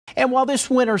And while this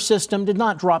winter system did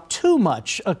not drop too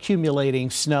much accumulating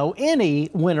snow, any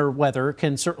winter weather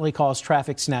can certainly cause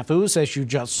traffic snafus, as you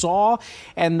just saw.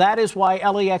 And that is why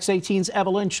LEX 18's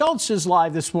Evelyn Schultz is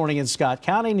live this morning in Scott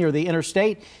County near the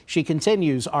interstate. She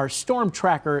continues our Storm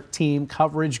Tracker team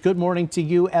coverage. Good morning to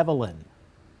you, Evelyn.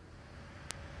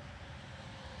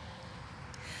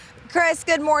 Chris,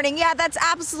 good morning. Yeah, that's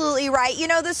absolutely right. You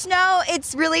know, the snow,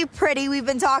 it's really pretty. We've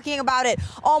been talking about it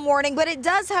all morning, but it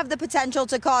does have the potential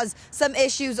to cause some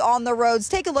issues on the roads.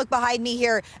 Take a look behind me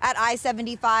here at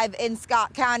I-75 in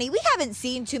Scott County. We haven't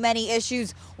seen too many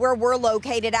issues where we're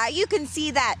located at. You can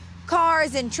see that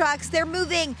cars and trucks, they're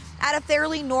moving at a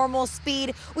fairly normal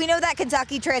speed. We know that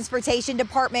Kentucky Transportation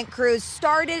Department crews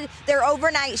started their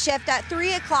overnight shift at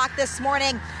 3 o'clock this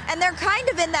morning, and they're kind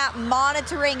of in that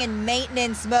monitoring and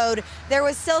maintenance mode. There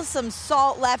was still some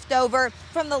salt left over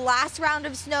from the last round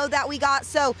of snow that we got,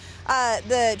 so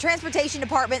the Transportation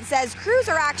Department says crews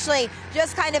are actually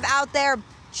just kind of out there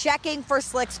checking for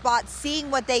slick spots, seeing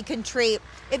what they can treat.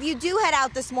 If you do head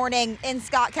out this morning in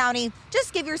Scott County,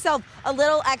 just give yourself a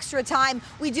little extra time.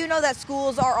 We do know that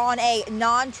schools are on a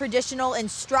non-traditional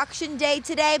instruction day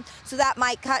today, so that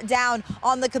might cut down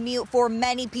on the commute for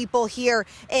many people here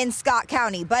in Scott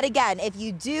County. But again, if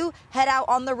you do head out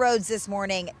on the roads this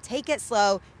morning, take it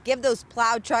slow. Give those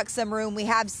plow trucks some room. We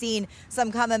have seen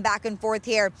some coming back and forth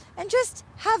here, and just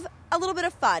have a little bit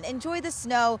of fun. Enjoy the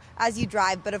snow as you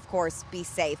drive, but of course, be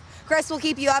safe. Chris will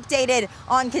keep you updated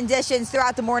on conditions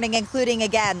throughout the morning, including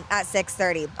again at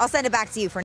 6:30. I'll send it back to you for